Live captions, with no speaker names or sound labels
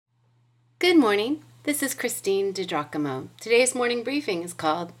Good morning. This is Christine DiGiacomo. Today's morning briefing is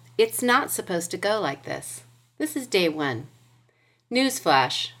called It's Not Supposed to Go Like This. This is day 1.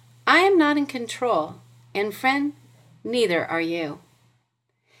 Newsflash. I am not in control, and friend, neither are you.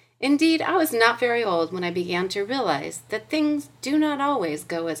 Indeed, I was not very old when I began to realize that things do not always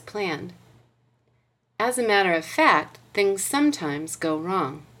go as planned. As a matter of fact, things sometimes go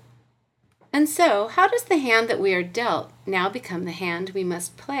wrong. And so, how does the hand that we are dealt now become the hand we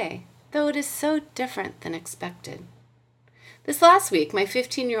must play, though it is so different than expected? This last week, my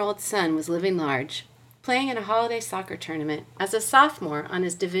 15-year-old son was living large, playing in a holiday soccer tournament as a sophomore on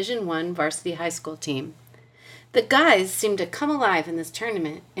his Division I varsity high school team. The guys seemed to come alive in this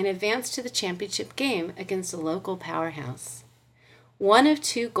tournament and advanced to the championship game against a local powerhouse. One of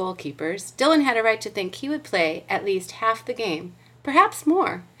 2 goalkeepers, Dylan had a right to think he would play at least half the game, perhaps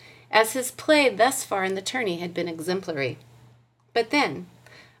more, as his play thus far in the tourney had been exemplary. But then,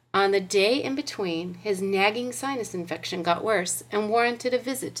 on the day in between, his nagging sinus infection got worse and warranted a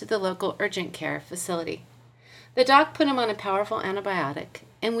visit to the local urgent care facility. The doc put him on a powerful antibiotic,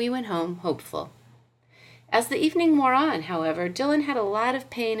 and we went home hopeful. As the evening wore on, however, Dylan had a lot of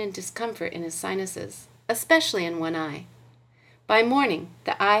pain and discomfort in his sinuses, especially in one eye. By morning,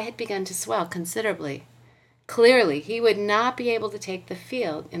 the eye had begun to swell considerably. Clearly, he would not be able to take the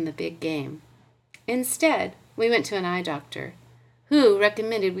field in the big game. Instead, we went to an eye doctor, who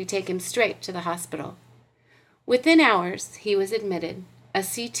recommended we take him straight to the hospital. Within hours, he was admitted, a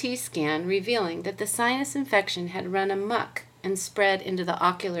CT scan revealing that the sinus infection had run amok and spread into the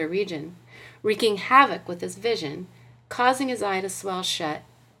ocular region, wreaking havoc with his vision, causing his eye to swell shut,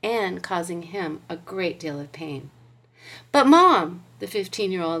 and causing him a great deal of pain. "But Mom," the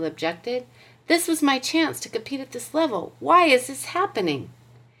 15-year-old objected, "this was my chance to compete at this level. Why is this happening?"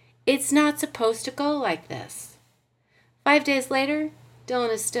 "It's not supposed to go like this." 5 days later,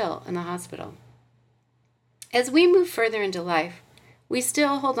 Dylan is still in the hospital. As we move further into life, we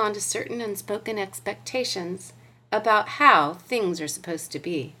still hold on to certain unspoken expectations about how things are supposed to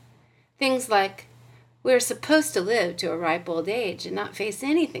be. Things like, we're supposed to live to a ripe old age and not face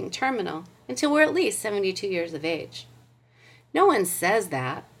anything terminal until we're at least 72 years of age. No one says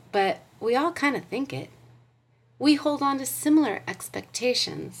that, but we all kind of think it. We hold on to similar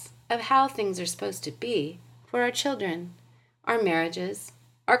expectations of how things are supposed to be for our children, our marriages,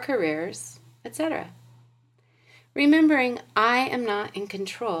 our careers, etc. Remembering I am not in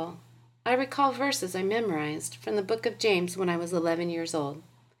control, I recall verses I memorized from the book of James when I was 11 years old.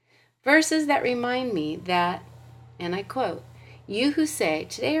 Verses that remind me that, and I quote, "You who say,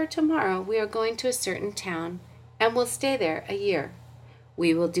 today or tomorrow we are going to a certain town and will stay there a year.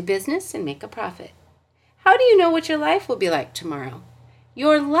 We will do business and make a profit. How do you know what your life will be like tomorrow?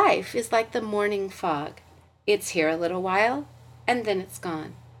 Your life is like the morning fog. It's here a little while, and then it's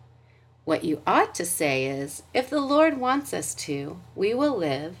gone. What you ought to say is, if the Lord wants us to, we will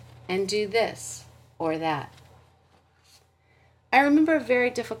live and do this or that." I remember a very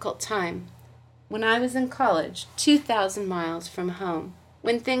difficult time when I was in college, 2,000 miles from home,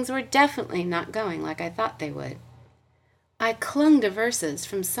 when things were definitely not going like I thought they would. I clung to verses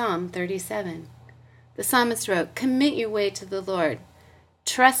from Psalm 37. The psalmist wrote, "Commit your way to the Lord.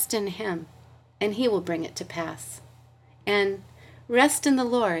 Trust in Him, and He will bring it to pass." And "Rest in the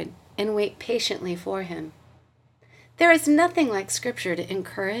Lord and wait patiently for Him." There is nothing like Scripture to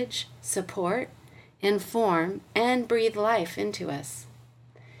encourage, support, inform, and breathe life into us.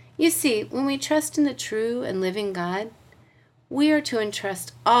 You see, when we trust in the true and living God, we are to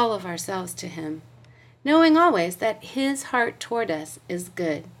entrust all of ourselves to Him, knowing always that His heart toward us is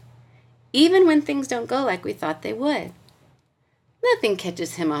good, even when things don't go like we thought they would. Nothing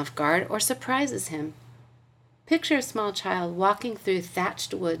catches Him off guard or surprises Him. Picture a small child walking through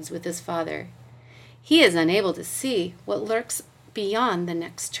thatched woods with his father. He is unable to see what lurks beyond the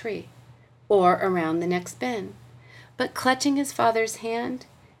next tree or around the next bend, but clutching his father's hand,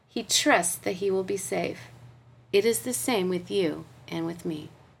 he trusts that he will be safe. It is the same with you and with me.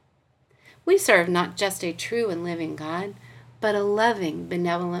 We serve not just a true and living God, but a loving,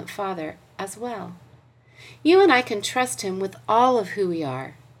 benevolent Father as well. You and I can trust Him with all of who we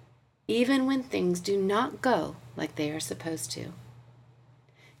are, even when things do not go like they are supposed to.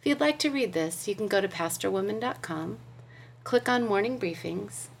 If you'd like to read this, you can go to pastorwoman.com, click on Morning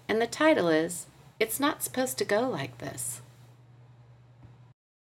Briefings, and the title is, It's Not Supposed to Go Like This.